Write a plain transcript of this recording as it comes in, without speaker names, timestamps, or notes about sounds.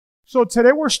So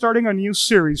today we're starting a new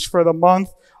series for the month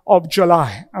of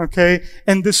July, okay?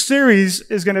 And this series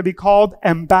is going to be called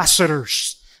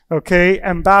Ambassadors, okay?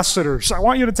 Ambassadors. I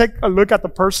want you to take a look at the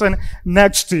person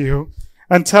next to you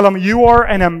and tell them you are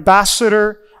an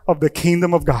ambassador of the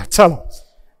kingdom of God. Tell them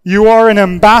you are an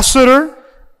ambassador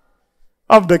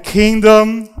of the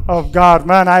kingdom of God.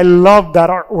 Man, I love that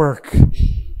artwork.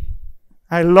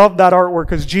 I love that artwork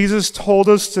because Jesus told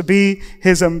us to be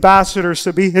His ambassadors,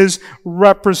 to be His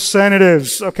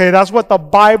representatives. Okay, that's what the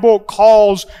Bible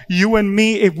calls you and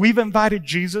me. If we've invited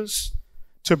Jesus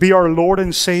to be our Lord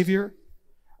and Savior,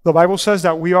 the Bible says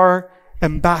that we are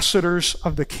ambassadors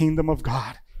of the kingdom of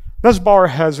God. Let's bow our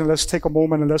heads and let's take a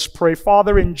moment and let's pray.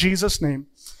 Father, in Jesus' name,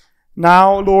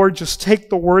 now, Lord, just take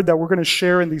the word that we're going to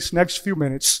share in these next few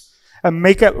minutes and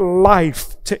make it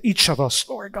life to each of us,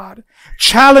 Lord God.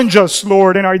 Challenge us,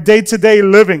 Lord, in our day-to-day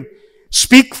living.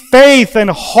 Speak faith and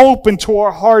hope into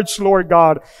our hearts, Lord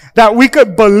God, that we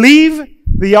could believe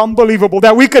the unbelievable,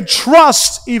 that we could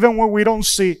trust even when we don't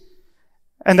see,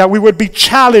 and that we would be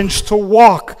challenged to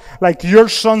walk like your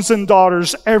sons and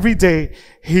daughters every day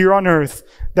here on earth,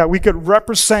 that we could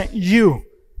represent you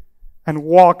and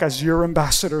walk as your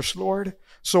ambassadors, Lord.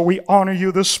 So we honor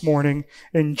you this morning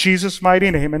in Jesus' mighty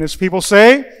name. And His people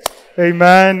say,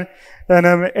 amen and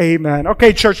amen.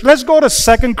 Okay, church, let's go to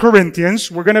 2 Corinthians.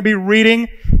 We're going to be reading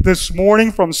this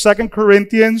morning from 2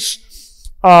 Corinthians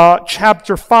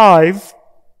chapter 5.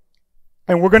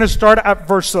 And we're going to start at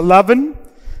verse 11.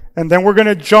 And then we're going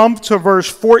to jump to verse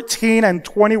 14 and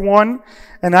 21.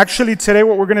 And actually today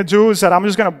what we're going to do is that I'm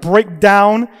just going to break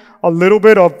down a little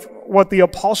bit of what the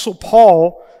Apostle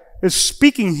Paul is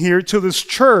speaking here to this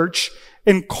church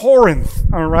in Corinth,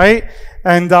 all right?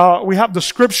 And we have the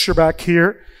scripture back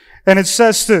here, and it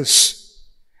says this: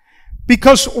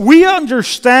 because we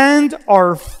understand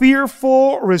our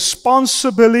fearful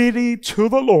responsibility to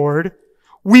the Lord,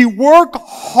 we work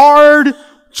hard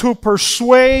to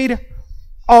persuade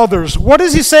others. What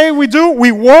does he say we do?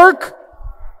 We work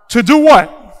to do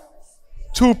what?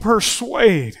 To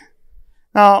persuade.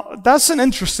 Now, that's an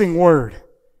interesting word.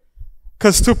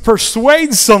 Because to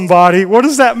persuade somebody, what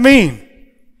does that mean?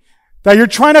 That you're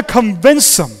trying to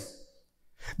convince them.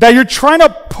 That you're trying to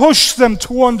push them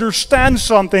to understand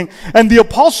something. And the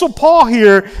Apostle Paul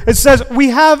here, it says, we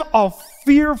have a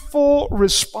fearful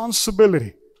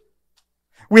responsibility.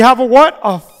 We have a what?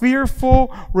 A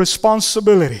fearful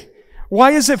responsibility.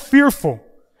 Why is it fearful?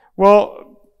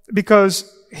 Well,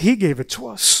 because He gave it to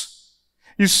us.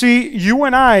 You see, you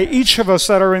and I, each of us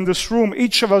that are in this room,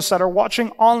 each of us that are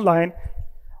watching online,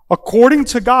 according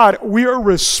to God, we are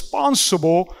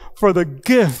responsible for the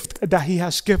gift that He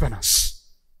has given us.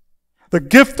 The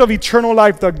gift of eternal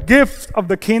life, the gift of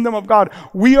the kingdom of God.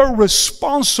 We are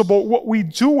responsible what we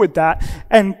do with that.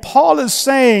 And Paul is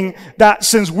saying that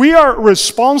since we are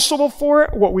responsible for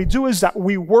it, what we do is that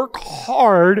we work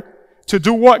hard to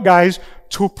do what, guys?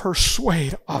 To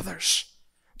persuade others.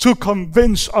 To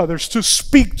convince others, to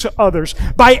speak to others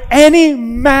by any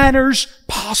manners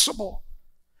possible.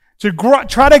 To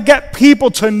try to get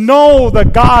people to know the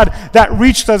God that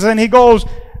reached us. And he goes,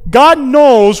 God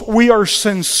knows we are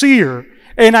sincere.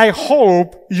 And I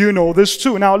hope you know this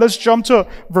too. Now let's jump to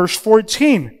verse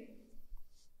 14.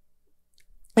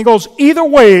 He goes, either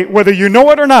way, whether you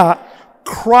know it or not,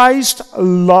 Christ's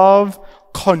love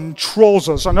controls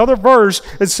us. Another verse,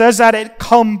 it says that it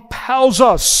compels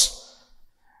us.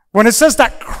 When it says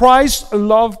that Christ's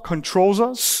love controls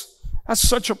us, that's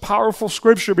such a powerful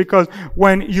scripture because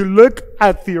when you look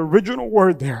at the original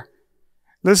word there,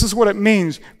 this is what it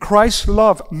means. Christ's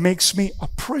love makes me a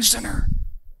prisoner.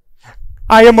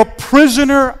 I am a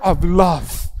prisoner of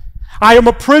love. I am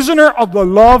a prisoner of the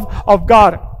love of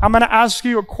God. I'm going to ask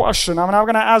you a question. I'm not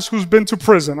going to ask who's been to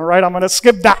prison, all right? I'm going to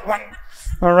skip that one,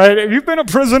 all right? If you've been a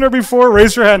prisoner before,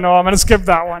 raise your hand. No, I'm going to skip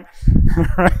that one, all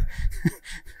right?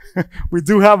 We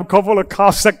do have a couple of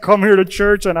cops that come here to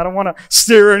church, and I don't want to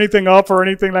stir anything up or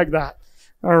anything like that.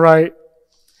 All right.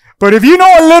 But if you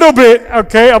know a little bit,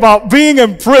 okay, about being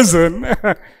in prison,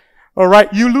 all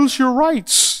right, you lose your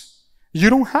rights. You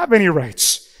don't have any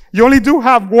rights. You only do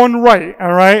have one right,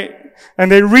 all right?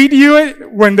 And they read you it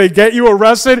when they get you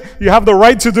arrested. You have the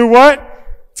right to do what?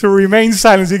 To remain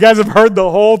silent. You guys have heard the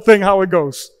whole thing, how it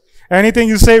goes. Anything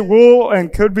you say will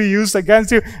and could be used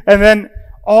against you. And then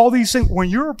all these things. When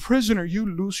you're a prisoner, you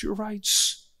lose your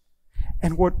rights.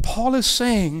 And what Paul is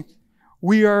saying,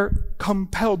 we are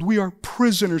compelled. We are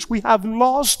prisoners. We have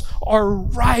lost our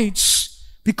rights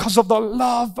because of the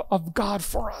love of God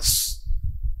for us.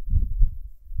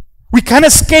 We can't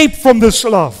escape from this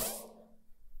love.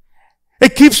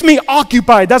 It keeps me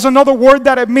occupied. That's another word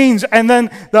that it means. And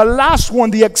then the last one,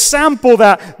 the example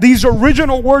that these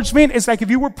original words mean, is like if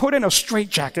you were put in a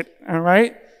straitjacket, all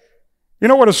right? You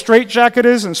know what a straitjacket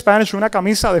is in Spanish? Una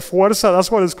camisa de fuerza.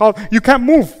 That's what it's called. You can't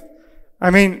move.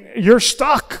 I mean, you're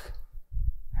stuck.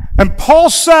 And Paul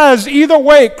says, either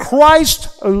way,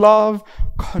 Christ's love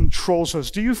controls us.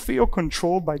 Do you feel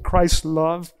controlled by Christ's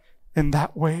love in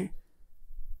that way?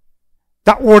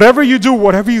 That whatever you do,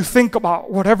 whatever you think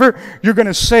about, whatever you're going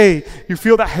to say, you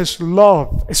feel that His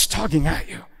love is tugging at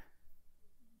you.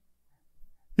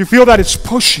 You feel that it's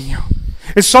pushing you.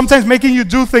 It's sometimes making you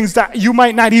do things that you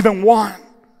might not even want.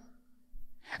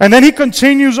 And then he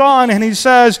continues on and he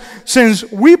says, since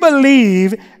we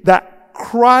believe that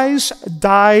Christ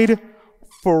died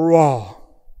for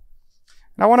all.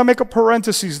 And I want to make a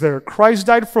parenthesis there. Christ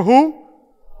died for who?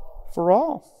 For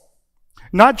all.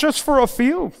 Not just for a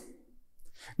few.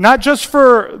 Not just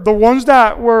for the ones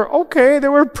that were okay, they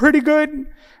were pretty good,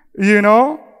 you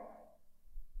know.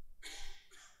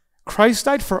 Christ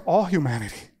died for all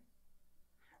humanity.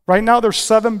 Right now there's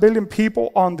 7 billion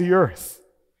people on the earth.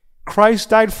 Christ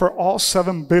died for all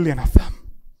 7 billion of them.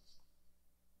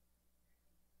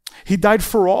 He died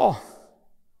for all.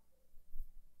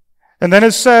 And then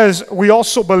it says, we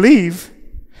also believe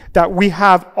that we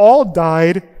have all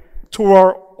died to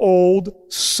our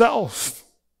old self.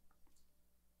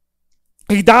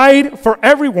 He died for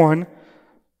everyone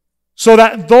so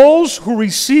that those who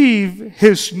receive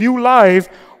His new life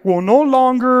will no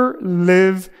longer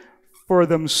live for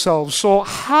themselves. So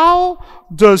how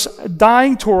does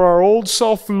dying to our old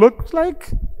self look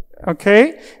like?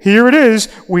 Okay, here it is.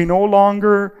 We no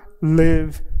longer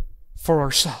live for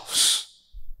ourselves.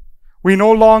 We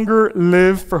no longer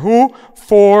live for who?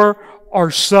 For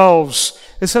ourselves.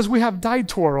 It says we have died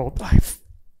to our old life.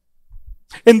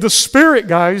 In the Spirit,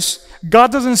 guys,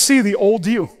 God doesn't see the old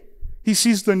you. He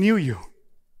sees the new you.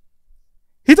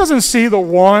 He doesn't see the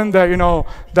one that,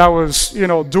 that was,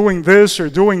 doing this or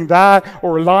doing that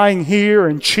or lying here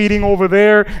and cheating over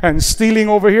there and stealing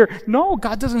over here. No,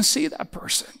 God doesn't see that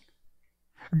person.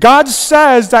 God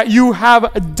says that you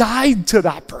have died to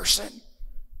that person.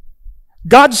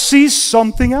 God sees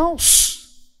something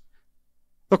else.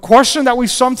 The question that we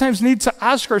sometimes need to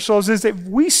ask ourselves is if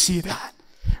we see that.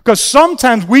 Because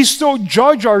sometimes we still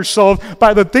judge ourselves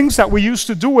by the things that we used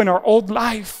to do in our old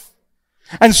life.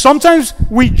 And sometimes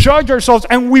we judge ourselves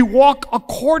and we walk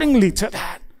accordingly to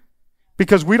that.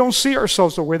 Because we don't see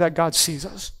ourselves the way that God sees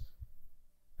us.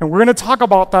 And we're going to talk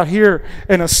about that here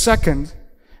in a second.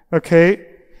 Okay?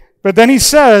 But then he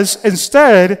says,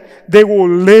 instead, they will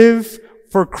live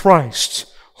for Christ,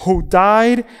 who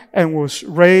died and was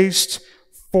raised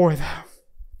for them.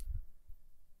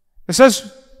 It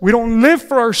says, we don't live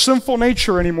for our sinful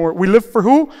nature anymore. We live for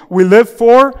who? We live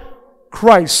for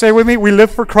Christ. Say with me, we live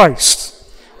for Christ.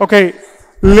 Okay,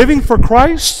 living for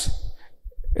Christ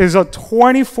is a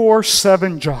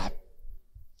 24/7 job.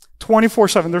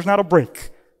 24/7. There's not a break.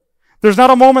 There's not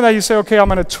a moment that you say, okay, I'm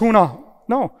going to tune out.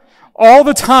 No. All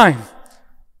the time.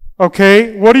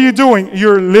 Okay, what are you doing?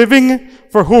 You're living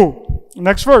for who?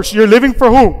 Next verse. You're living for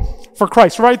who? For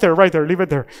Christ. Right there. Leave it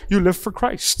there. You live for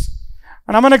Christ.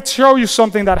 And I'm going to show you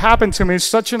something that happened to me. It's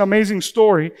such an amazing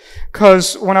story.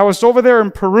 Because when I was over there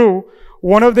in Peru,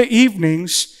 one of the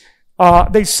evenings,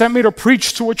 they sent me to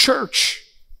preach to a church.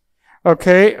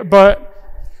 Okay, but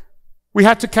we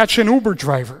had to catch an Uber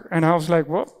driver. And I was like,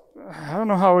 well, I don't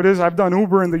know how it is. I've done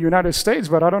Uber in the United States,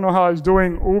 but I don't know how I was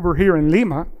doing Uber here in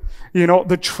Lima.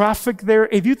 The traffic there,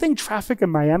 if you think traffic in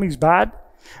Miami is bad,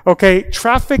 okay,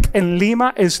 traffic in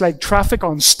Lima is like traffic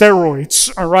on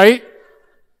steroids, all right?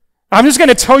 I'm just going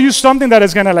to tell you something that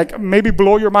is going to maybe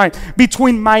blow your mind.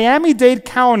 Between Miami-Dade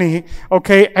County,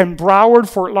 okay, and Broward,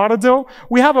 Fort Lauderdale,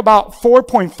 we have about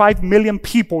 4.5 million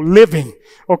people living,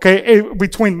 okay,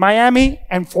 between Miami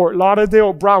and Fort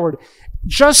Lauderdale, Broward.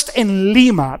 Just in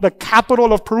Lima, the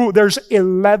capital of Peru, there's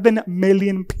 11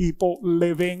 million people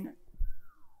living.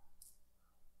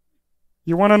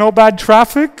 You want to know bad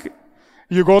traffic?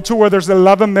 You go to where there's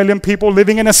 11 million people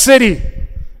living in a city.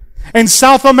 In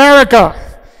South America,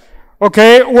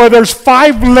 okay, where there's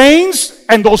 5 lanes,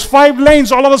 and those 5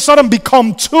 lanes all of a sudden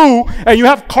become 2, and you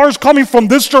have cars coming from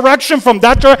this direction, from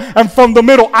that direction, and from the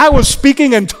middle. I was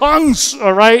speaking in tongues,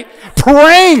 all right,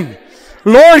 praying.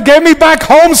 Lord, get me back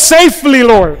home safely,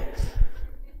 Lord.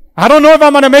 I don't know if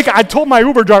I'm going to make it. I told my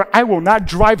Uber driver, I will not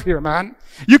drive here, man.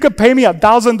 You could pay me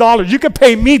 $1,000. You could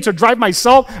pay me to drive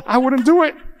myself. I wouldn't do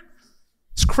it.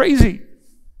 It's crazy.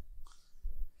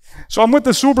 So I'm with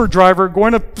this Uber driver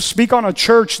going to speak on a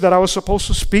church that I was supposed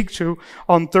to speak to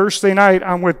on Thursday night.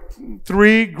 I'm with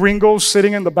 3 gringos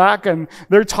sitting in the back, and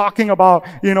they're talking about,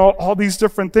 all these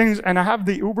different things. And I have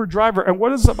the Uber driver. And what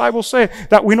does the Bible say?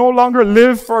 That we no longer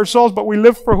live for ourselves, but we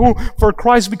live for who? For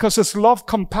Christ, because His love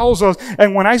compels us.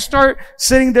 And when I start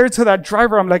sitting there to that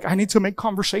driver, I'm like, I need to make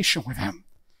conversation with him.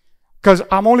 Because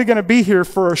I'm only going to be here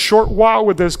for a short while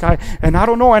with this guy. And I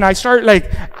don't know. And I start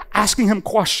asking him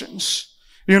questions.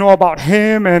 About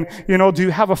him and, do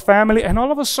you have a family? And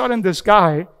all of a sudden, this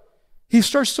guy, he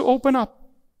starts to open up.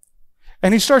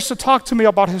 And he starts to talk to me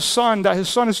about his son, that his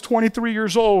son is 23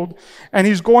 years old, and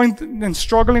he's going and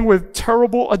struggling with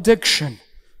terrible addiction.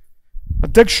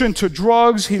 Addiction to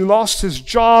drugs. He lost his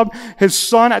job. His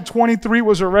son at 23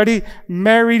 was already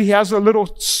married. He has a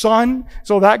little son.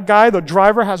 So that guy, the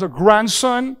driver, has a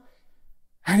grandson.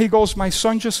 And he goes, my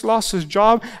son just lost his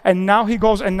job. And now he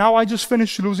goes, and now I just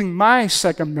finished losing my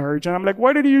second marriage. And I'm like,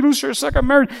 why did you lose your second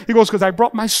marriage? He goes, because I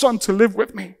brought my son to live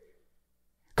with me.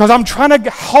 Because I'm trying to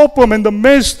help him in the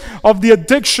midst of the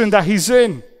addiction that he's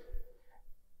in.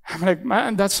 I'm like,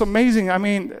 man, that's amazing. I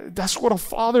mean, that's what a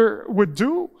father would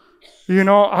do.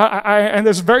 And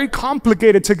it's very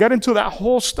complicated to get into that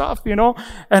whole stuff,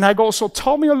 And I go, so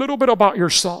tell me a little bit about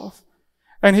yourself.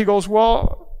 And he goes,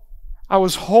 well, I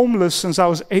was homeless since I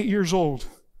was 8 years old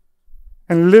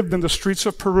and lived in the streets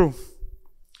of Peru.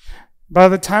 By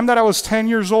the time that I was 10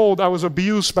 years old, I was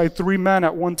abused by 3 men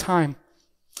at one time.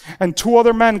 And 2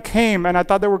 other men came, and I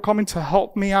thought they were coming to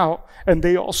help me out, and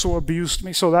they also abused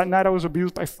me. So that night I was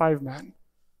abused by 5 men.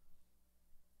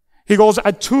 He goes,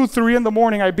 at 2, 3 in the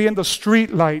morning, I'd be in the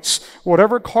street lights,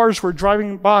 whatever cars were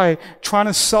driving by, trying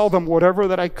to sell them whatever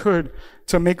that I could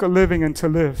to make a living and to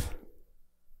live.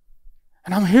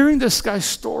 And I'm hearing this guy's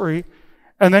story,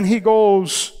 and then he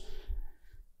goes,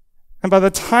 and by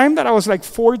the time that I was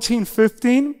 14,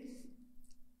 15,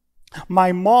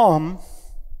 my mom,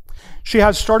 she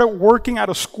had started working at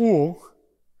a school,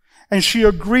 and she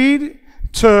agreed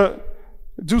to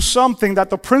do something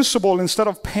that the principal, instead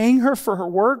of paying her for her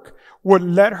work, would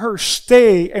let her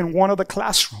stay in one of the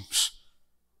classrooms.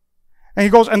 And he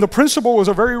goes, and the principal was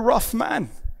a very rough man,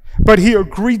 but he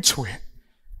agreed to it.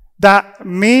 That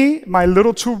me, my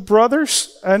little 2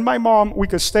 brothers, and my mom, we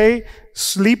could stay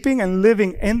sleeping and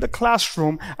living in the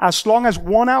classroom as long as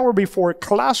 1 hour before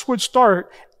class would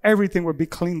start, everything would be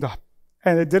cleaned up.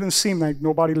 And it didn't seem like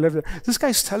nobody lived there. This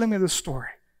guy's telling me this story.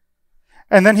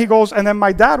 And then he goes, and then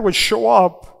my dad would show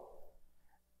up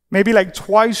maybe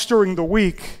twice during the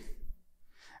week.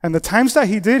 And the times that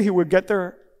he did, he would get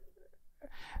there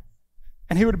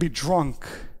and he would be drunk.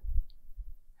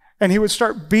 And he would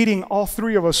start beating all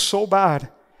 3 of us so bad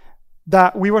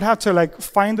that we would have to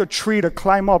find a tree to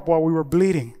climb up while we were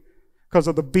bleeding because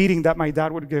of the beating that my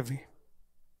dad would give me.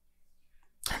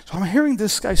 So I'm hearing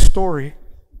this guy's story.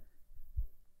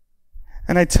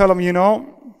 And I tell him,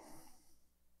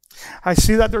 I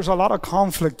see that there's a lot of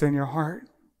conflict in your heart.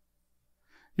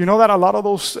 You know that a lot of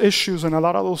those issues and a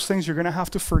lot of those things you're going to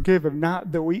have to forgive. If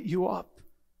not, they'll eat you up.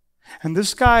 And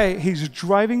this guy, he's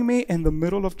driving me in the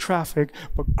middle of traffic,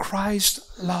 but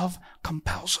Christ's love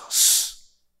compels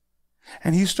us.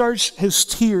 And his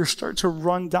tears start to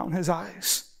run down his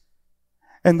eyes.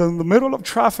 And in the middle of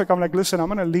traffic, I'm like, listen, I'm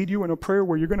going to lead you in a prayer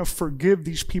where you're going to forgive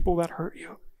these people that hurt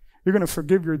you. You're going to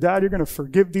forgive your dad. You're going to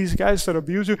forgive these guys that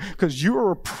abuse you because you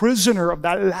are a prisoner of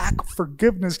that lack of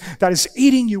forgiveness that is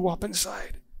eating you up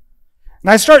inside.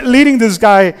 And I start leading this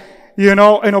guy, in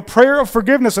a prayer of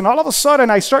forgiveness. And all of a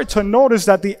sudden, I start to notice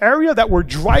that the area that we're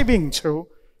driving to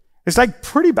is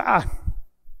pretty bad.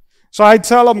 So I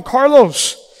tell him,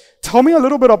 Carlos, tell me a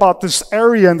little bit about this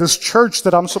area and this church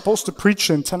that I'm supposed to preach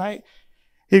in tonight.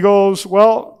 He goes,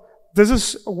 well, this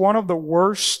is one of the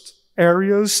worst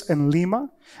areas in Lima.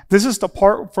 This is the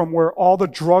part from where all the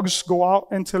drugs go out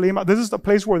into Lima. This is the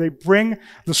place where they bring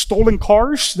the stolen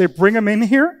cars. They bring them in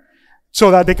here so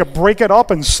that they could break it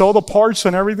up and sell the parts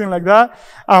and everything like that.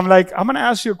 I'm like, I'm going to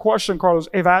ask you a question, Carlos.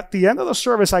 If at the end of the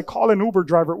service I call an Uber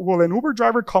driver, will an Uber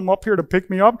driver come up here to pick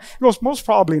me up? He goes, most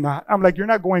probably not. I'm like, you're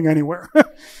not going anywhere.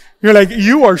 You're like,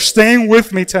 you are staying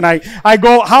with me tonight. I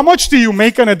go, how much do you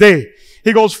make in a day?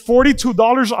 He goes,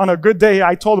 $42 on a good day.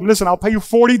 I told him, listen, I'll pay you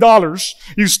 $40.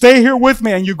 You stay here with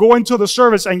me and you go into the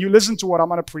service and you listen to what I'm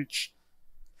going to preach.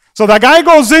 So that guy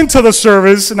goes into the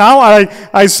service. Now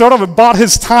I sort of bought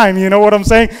his time, you know what I'm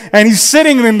saying? And he's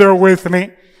sitting in there with me.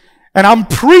 And I'm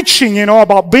preaching,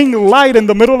 about being light in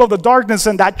the middle of the darkness,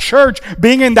 and that church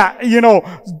being in that,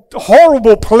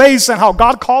 horrible place, and how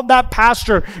God called that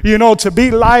pastor, to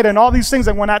be light and all these things.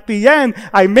 And when at the end,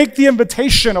 I make the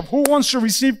invitation of who wants to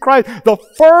receive Christ, the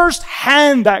first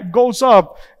hand that goes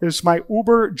up is my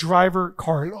Uber driver,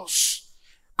 Carlos.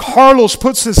 Carlos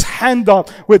puts his hand up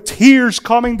with tears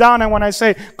coming down. And when I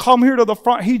say, come here to the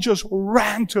front, he just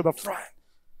ran to the front.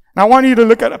 Now I want you to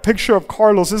look at a picture of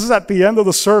Carlos. This is at the end of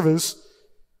the service.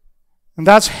 And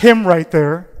that's him right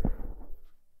there.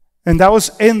 And that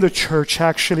was in the church,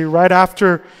 actually, right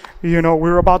after, we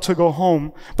were about to go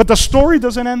home. But the story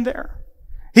doesn't end there.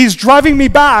 He's driving me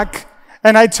back,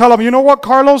 and I tell him, you know what,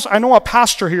 Carlos? I know a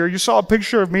pastor here. You saw a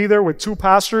picture of me there with 2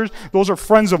 pastors. Those are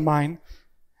friends of mine.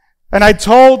 And I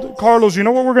told Carlos, you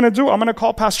know what we're going to do? I'm going to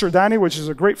call Pastor Danny, which is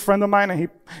a great friend of mine. And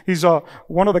he's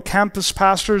one of the campus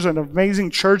pastors in an amazing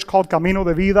church called Camino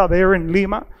de Vida there in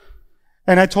Lima.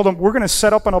 And I told him, we're going to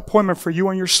set up an appointment for you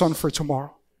and your son for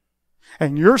tomorrow.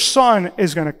 And your son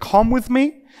is going to come with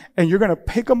me, and you're going to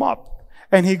pick him up.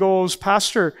 And he goes,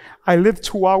 Pastor, I live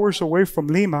 2 hours away from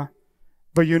Lima.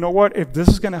 But you know what? If this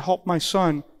is going to help my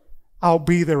son, I'll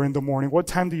be there in the morning. What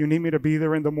time do you need me to be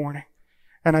there in the morning?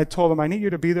 And I told him, I need you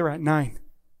to be there at 9.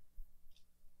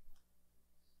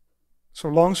 So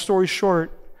long story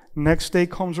short, next day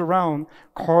comes around,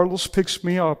 Carlos picks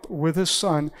me up with his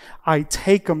son. I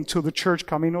take him to the church,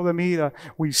 Camino de Vida.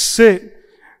 We sit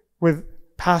with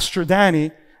Pastor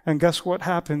Danny, and guess what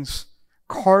happens?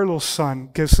 Carlos' son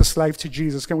gives his life to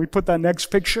Jesus. Can we put that next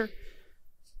picture?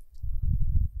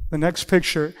 The next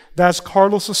picture, that's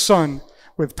Carlos' son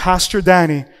with Pastor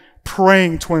Danny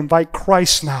praying to invite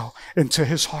Christ now into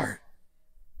his heart.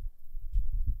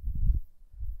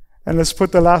 And let's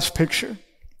put the last picture.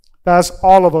 That's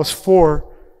all of us 4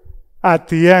 at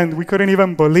the end. We couldn't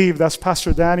even believe. That's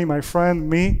Pastor Danny, my friend,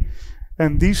 me,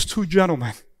 and these 2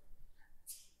 gentlemen.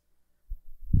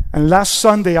 And last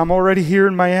Sunday, I'm already here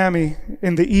in Miami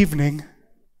in the evening.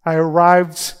 I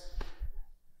arrived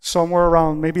somewhere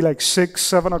around maybe like 6,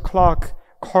 7 o'clock.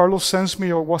 Carlos sends me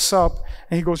a WhatsApp,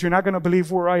 and he goes, you're not going to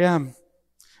believe where I am.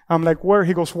 I'm like, where?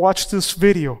 He goes, watch this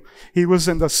video. He was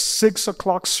in the 6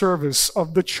 o'clock service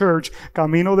of the church,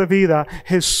 Camino de Vida.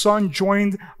 His son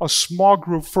joined a small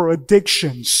group for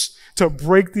addictions, to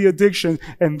break the addiction,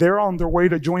 and they're on their way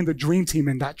to join the dream team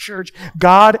in that church.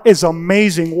 God is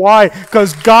amazing. Why?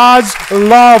 Because God's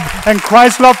love and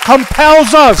Christ's love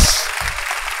compels us.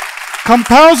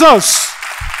 Compels us.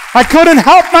 I couldn't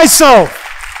help myself.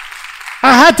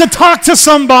 I had to talk to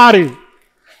somebody.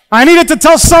 I needed to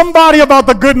tell somebody about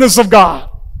the goodness of God.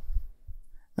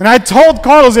 And I told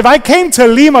Carlos, if I came to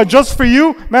Lima just for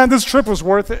you, man, this trip was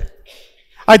worth it.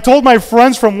 I told my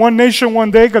friends from One Nation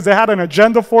one day, because they had an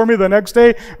agenda for me the next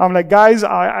day. I'm like, guys,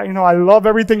 I love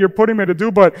everything you're putting me to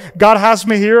do, but God has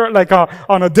me here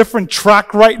on a different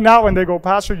track right now. And they go,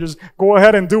 Pastor, just go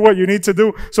ahead and do what you need to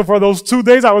do. So for those 2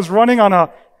 days, I was running on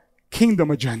a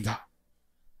kingdom agenda.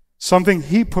 Something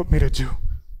He put me to do.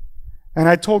 And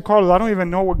I told Carlos, I don't even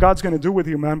know what God's going to do with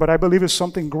you, man, but I believe it's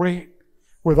something great.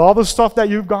 With all the stuff that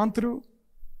you've gone through.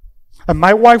 And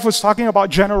my wife was talking about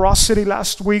generosity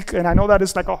last week, and I know that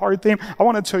is like a hard theme. I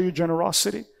want to tell you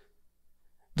generosity.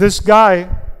 This guy,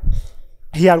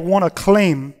 he had won a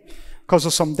claim because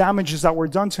of some damages that were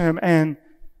done to him, and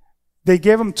they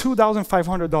gave him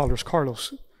 $2,500,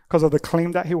 Carlos, because of the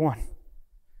claim that he won.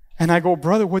 And I go,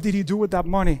 brother, what did he do with that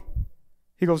money?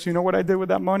 He goes, you know what I did with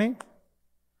that money?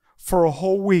 For a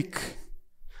whole week,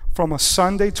 from a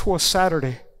Sunday to a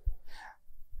Saturday,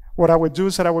 what I would do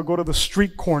is that I would go to the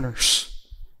street corners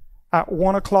at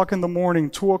 1 o'clock in the morning,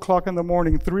 2 o'clock in the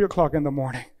morning, 3 o'clock in the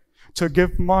morning to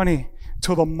give money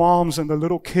to the moms and the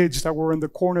little kids that were in the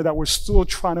corner that were still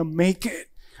trying to make it.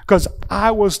 Because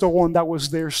I was the one that was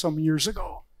there some years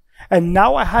ago. And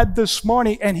now I had this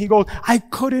money, and he goes, I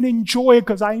couldn't enjoy it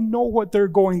because I know what they're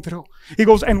going through. He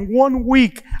goes, and 1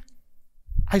 week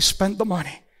I spent the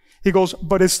money. He goes,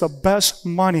 but it's the best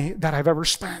money that I've ever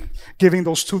spent, giving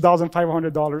those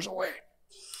 $2,500 away.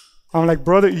 I'm like,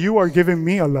 brother, you are giving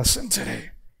me a lesson today.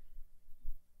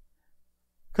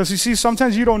 Because you see,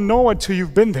 sometimes you don't know it till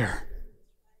you've been there.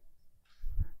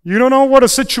 You don't know what a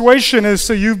situation is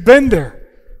till you've been there.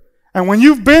 And when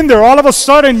you've been there, all of a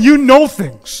sudden you know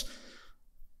things.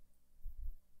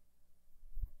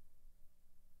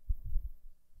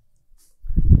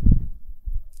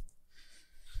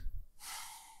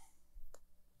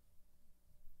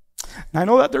 And I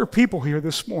know that there are people here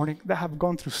this morning that have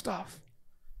gone through stuff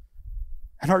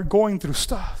and are going through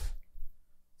stuff.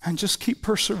 And just keep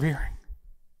persevering.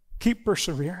 Keep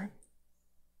persevering.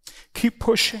 Keep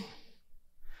pushing.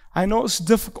 I know it's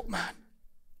difficult, man.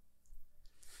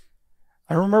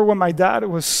 I remember when my dad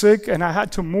was sick and I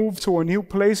had to move to a new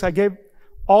place, I gave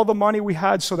all the money we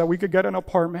had so that we could get an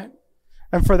apartment.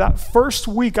 And for that first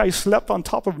week, I slept on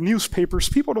top of newspapers.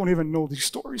 People don't even know these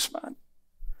stories, man.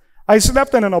 I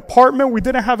slept in an apartment. We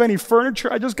didn't have any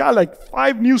furniture. I just got like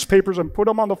 5 newspapers and put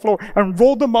them on the floor and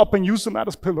rolled them up and used them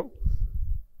as a pillow.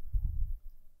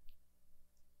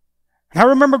 And I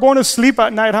remember going to sleep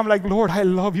at night. I'm like, Lord, I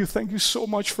love you. Thank you so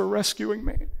much for rescuing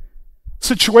me. The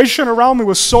situation around me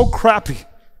was so crappy.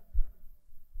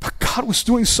 But God was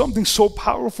doing something so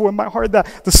powerful in my heart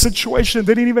that the situation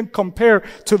didn't even compare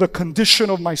to the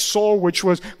condition of my soul, which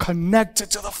was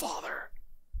connected to the Father.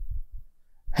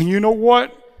 And you know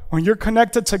what? When you're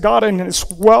connected to God and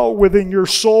it's well within your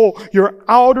soul, your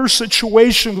outer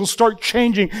situations will start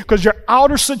changing because your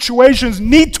outer situations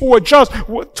need to adjust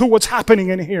to what's happening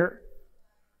in here.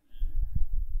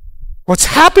 What's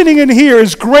happening in here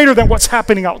is greater than what's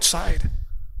happening outside.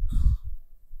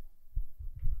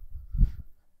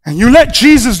 And you let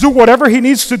Jesus do whatever he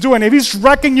needs to do. And if he's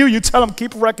wrecking you, you tell him,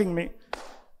 keep wrecking me.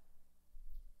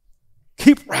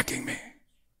 Keep wrecking me.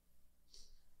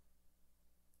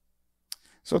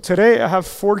 So today I have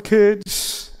 4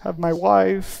 kids, have my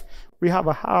wife, we have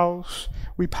a house,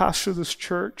 we pastor this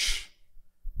church.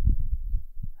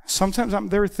 Sometimes I'm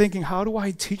there thinking, how do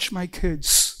I teach my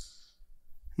kids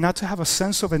not to have a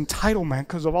sense of entitlement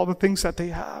because of all the things that they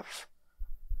have?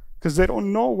 Because they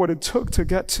don't know what it took to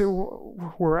get to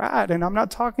where we're at. And I'm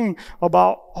not talking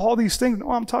about all these things.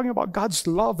 No, I'm talking about God's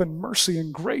love and mercy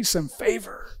and grace and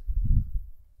favor.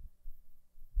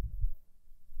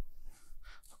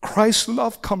 Christ's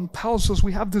love compels us.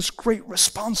 We have this great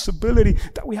responsibility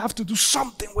that we have to do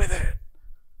something with it.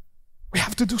 We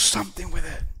have to do something with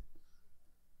it.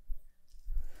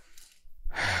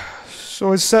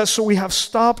 So it says, so we have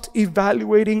stopped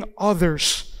evaluating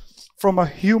others from a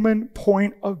human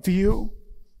point of view.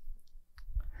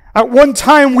 At one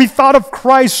time, we thought of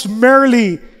Christ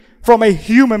merely from a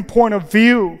human point of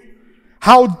view.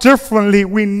 How differently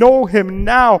we know him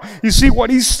now. You see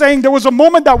what he's saying? There was a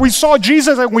moment that we saw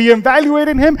Jesus and we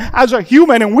evaluated him as a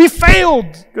human and we failed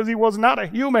because he was not a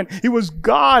human. He was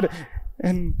God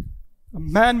in a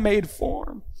man-made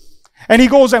form. And he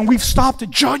goes, and we've stopped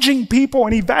judging people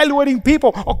and evaluating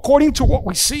people according to what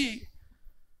we see.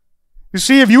 You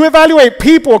see, if you evaluate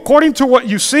people according to what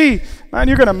you see, man,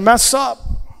 you're going to mess up.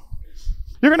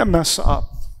 You're going to mess up.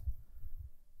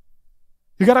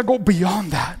 You got to go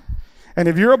beyond that. And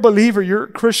if you're a believer, you're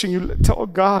a Christian, you tell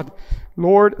God,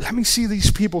 Lord, let me see these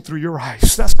people through your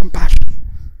eyes. That's compassion.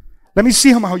 Let me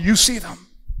see them how you see them.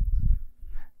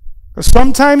 Because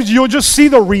sometimes you'll just see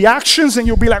the reactions and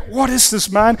you'll be like, what is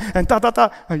this, man? And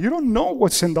You don't know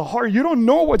what's in the heart. You don't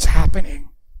know what's happening.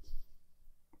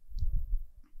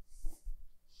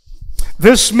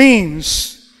 This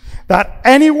means that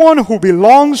anyone who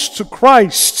belongs to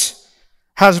Christ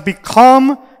has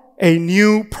become a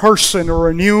new person or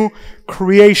a new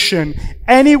creation.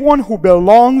 Anyone who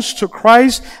belongs to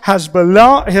Christ has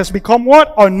become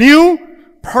what? A new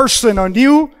person, a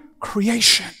new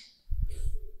creation.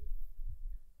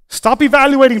 Stop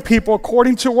evaluating people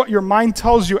according to what your mind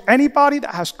tells you. Anybody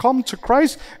that has come to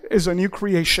Christ is a new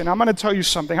creation. I'm going to tell you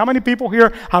something. How many people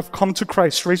here have come to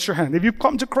Christ? Raise your hand. If you've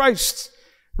come to Christ,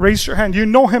 raise your hand. You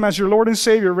know him as your Lord and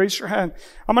Savior. Raise your hand.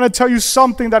 I'm going to tell you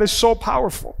something that is so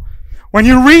powerful. When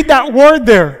you read that word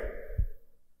there,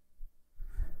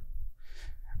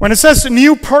 when it says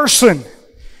new person,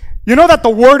 you know that the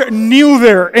word new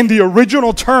there in the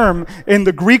original term in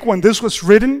the Greek when this was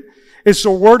written is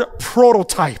the word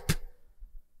prototype.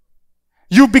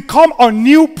 You become a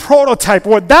new prototype.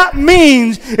 What that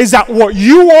means is that what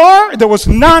you are, there was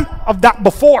none of that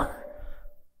before.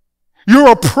 You're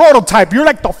a prototype. You're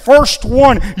like the first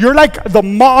one. You're like the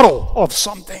model of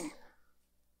something.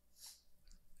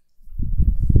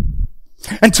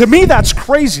 And to me, that's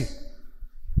crazy.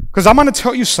 Because I'm going to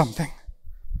tell you something.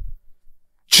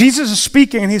 Jesus is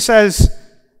speaking and he says,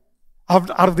 out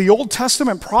of the Old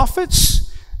Testament prophets,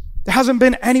 there hasn't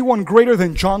been anyone greater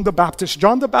than John the Baptist.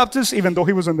 John the Baptist, even though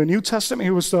he was in the New Testament,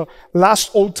 he was the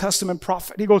last Old Testament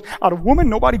prophet. He goes, out of woman,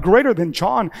 nobody greater than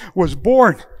John was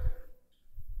born.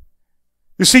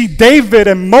 You see, David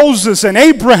and Moses and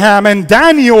Abraham and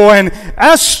Daniel and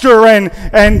Esther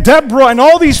and Deborah and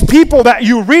all these people that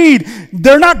you read,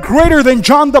 they're not greater than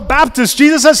John the Baptist.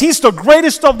 Jesus says he's the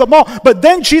greatest of them all. But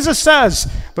then Jesus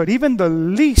says, but even the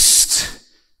least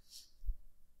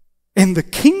in the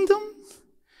kingdom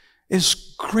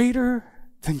is greater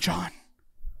than John.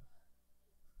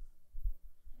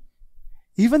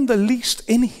 Even the least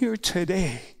in here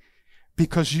today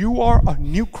Because you are a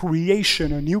new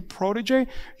creation, a new protege.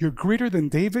 You're greater than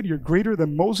David. You're greater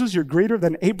than Moses. You're greater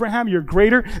than Abraham. You're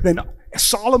greater than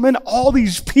Solomon. All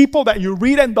these people that you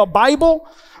read in the Bible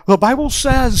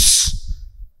says,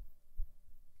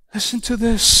 listen to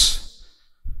this,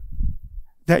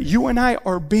 that you and I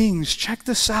are beings. Check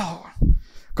this out.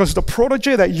 Because the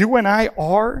protege that you and I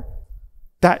are,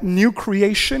 that new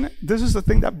creation, this is the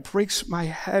thing that breaks my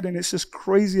head, and it's just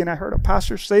crazy. And I heard a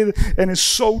pastor say that, and it's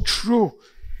so true.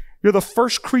 You're the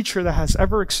first creature that has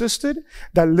ever existed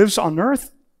that lives on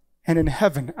earth and in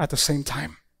heaven at the same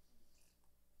time.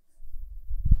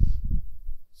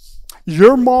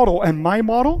 Your model and my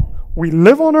model, we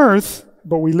live on earth,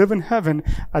 but we live in heaven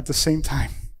at the same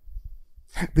time.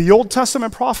 The Old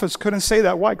Testament prophets couldn't say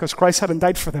that. Why? Because Christ hadn't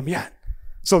died for them yet.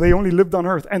 So they only lived on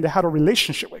earth and they had a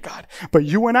relationship with God. But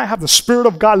you and I have the Spirit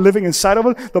of God living inside of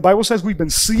us. The Bible says we've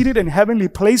been seated in heavenly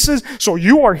places. So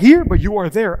you are here, but you are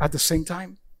there at the same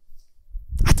time.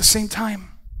 At the same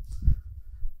time.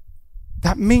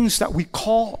 That means that we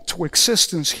call to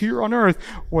existence here on earth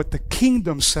what the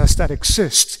kingdom says that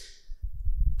exists.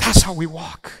 That's how we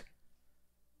walk.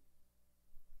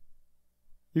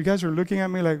 You guys are looking at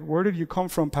me like, where did you come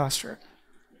from, Pastor?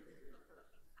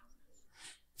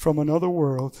 From another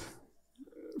world,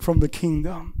 from the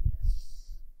kingdom.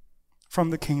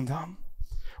 From the kingdom.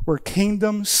 We're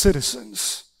kingdom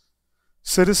citizens.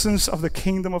 Citizens of the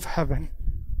kingdom of heaven.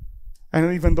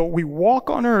 And even though we walk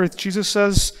on earth, Jesus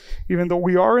says, even though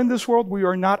we are in this world, we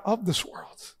are not of this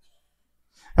world.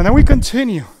 And then we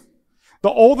continue. The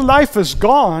old life is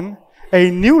gone. A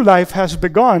new life has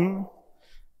begun.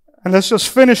 And let's just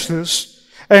finish this.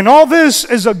 And all this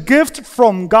is a gift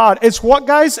from God. It's what,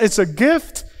 guys? It's a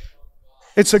gift.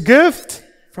 It's a gift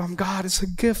from God. It's a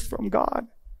gift from God,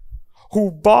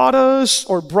 who bought us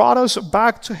or brought us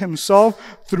back to himself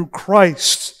through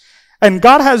Christ. And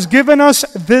God has given us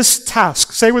this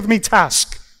task. Say with me,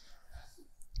 task.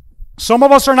 Some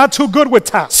of us are not too good with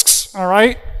tasks, all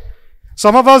right?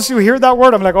 Some of us, you hear that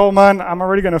word, I'm like, oh man, I'm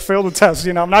already going to fail the test.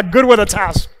 I'm not good with a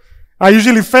task. I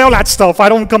usually fail at stuff. I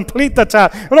don't complete the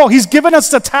task. No, he's given us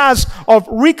the task of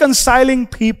reconciling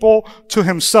people to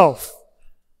himself.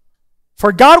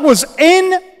 For God was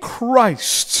in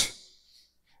Christ.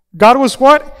 God was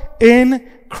what?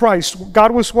 In Christ.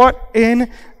 God was what?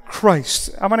 In Christ.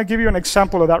 I'm going to give you an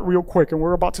example of that real quick, and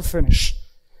we're about to finish.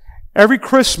 Every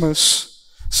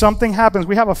Christmas, something happens.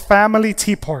 We have a family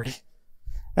tea party.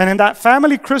 And in that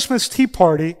family Christmas tea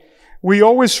party, we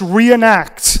always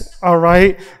reenact, all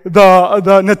right,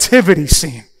 the nativity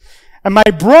scene. And my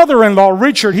brother-in-law,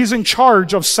 Richard, he's in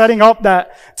charge of setting up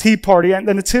that tea party. And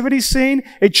the nativity scene,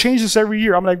 it changes every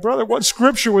year. I'm like, brother, what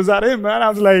scripture was that in, man? I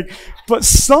was like, but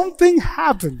something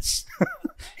happens.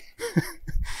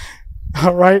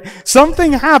 All right?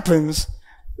 Something happens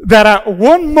that at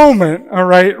one moment, all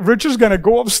right, Richard's going to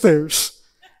go upstairs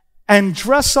and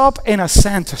dress up in a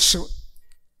Santa suit.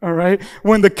 All right?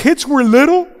 When the kids were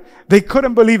little, they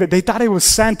couldn't believe it. They thought it was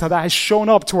Santa that had shown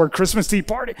up to our Christmas tea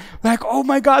party. Like, oh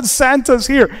my God, Santa's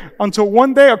here. Until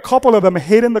one day, a couple of them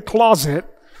hid in the closet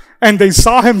and they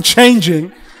saw him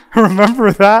changing.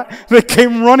 Remember that? They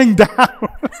came running down.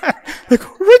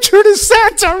 Like, Richard is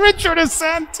Santa! Richard is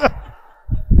Santa!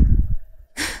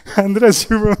 Andres,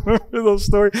 you remember those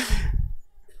stories?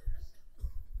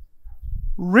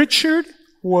 Richard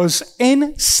was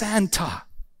in Santa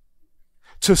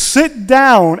to sit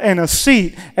down in a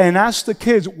seat and ask the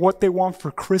kids what they want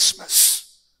for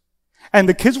Christmas. And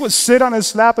the kids would sit on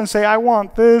his lap and say, I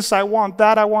want this, I want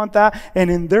that, I want that.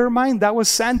 And in their mind, that was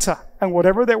Santa. And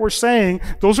whatever they were saying,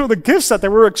 those were the gifts that they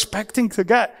were expecting to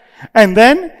get. And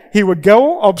then he would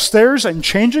go upstairs and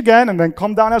change again and then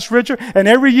come down as Richard. And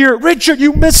every year, Richard,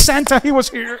 you missed Santa. He was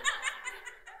here.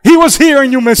 He was here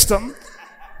and you missed him.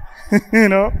 You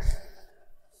know?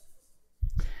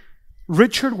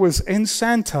 Richard was in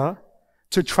Santa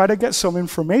to try to get some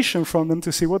information from them to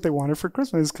see what they wanted for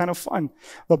Christmas. It's kind of fun.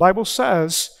 The Bible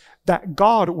says that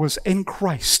God was in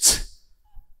Christ.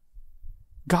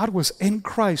 God was in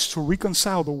Christ to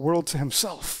reconcile the world to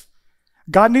himself.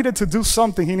 God needed to do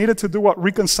something. He needed to do what?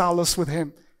 Reconcile us with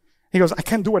him. He goes, I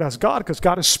can't do it as God because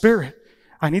God is spirit.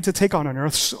 I need to take on an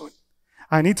earth suit.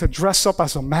 I need to dress up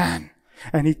as a man.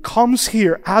 And he comes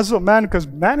here as a man because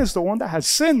man is the one that has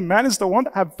sinned. Man is the one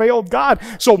that had failed God.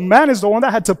 So man is the one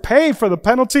that had to pay for the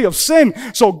penalty of sin.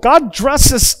 So God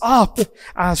dresses up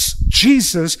as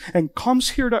Jesus and comes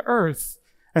here to earth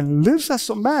and lives as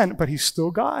a man, but he's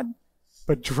still God,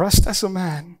 but dressed as a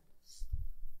man.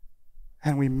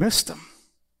 And we missed him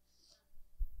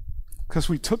because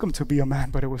we took him to be a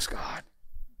man, but it was God.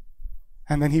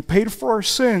 And then he paid for our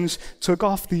sins, took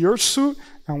off the earth suit,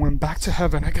 and went back to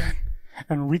heaven again.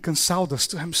 and reconciled us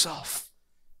to himself.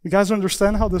 You guys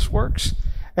understand how this works?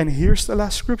 And here's the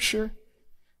last scripture.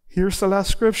 Here's the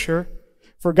last scripture.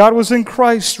 For God was in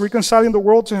Christ, reconciling the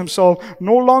world to himself,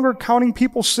 no longer counting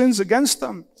people's sins against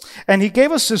them. And he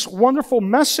gave us this wonderful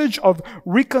message of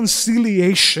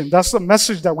reconciliation. That's the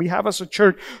message that we have as a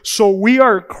church. So we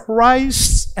are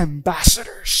Christ's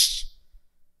ambassadors.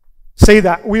 Say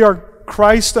that. We are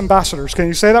Christ's ambassadors. Can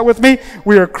you say that with me?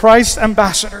 We are Christ's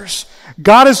ambassadors.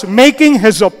 God is making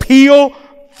his appeal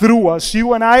through us.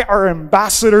 You and I are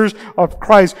ambassadors of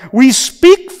Christ. We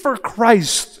speak for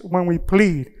Christ when we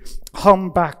plead,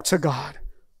 come back to God.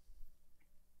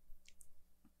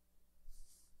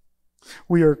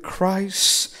 We are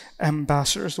Christ's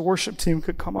ambassadors. The worship team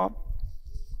could come up.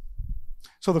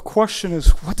 So the question is,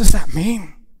 what does that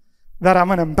mean? That I'm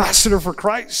an ambassador for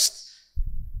Christ?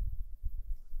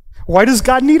 Why does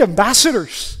God need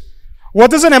ambassadors? What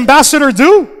does an ambassador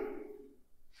do?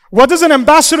 What does an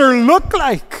ambassador look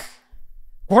like?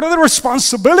 What are the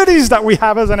responsibilities that we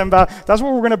have as an ambassador? That's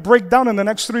what we're going to break down in the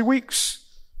next 3 weeks.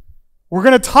 We're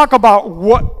going to talk about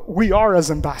what we are as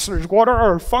ambassadors. What are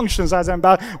our functions as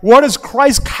ambassadors? What is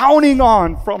Christ counting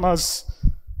on from us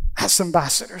as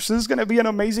ambassadors? This is going to be an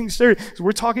amazing series.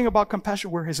 We're talking about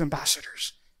compassion. We're his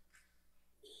ambassadors.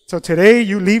 So today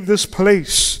you leave this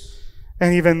place,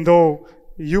 and even though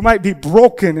you might be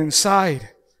broken inside,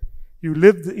 you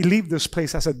leave this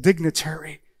place as a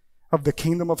dignitary of the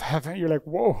kingdom of heaven. You're like,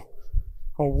 whoa,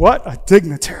 oh, what a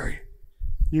dignitary.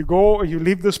 You go, you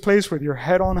leave this place with your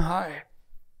head on high,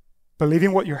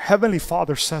 believing what your heavenly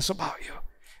Father says about you.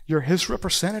 You're his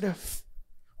representative.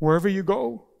 Wherever you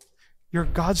go, you're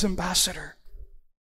God's ambassador.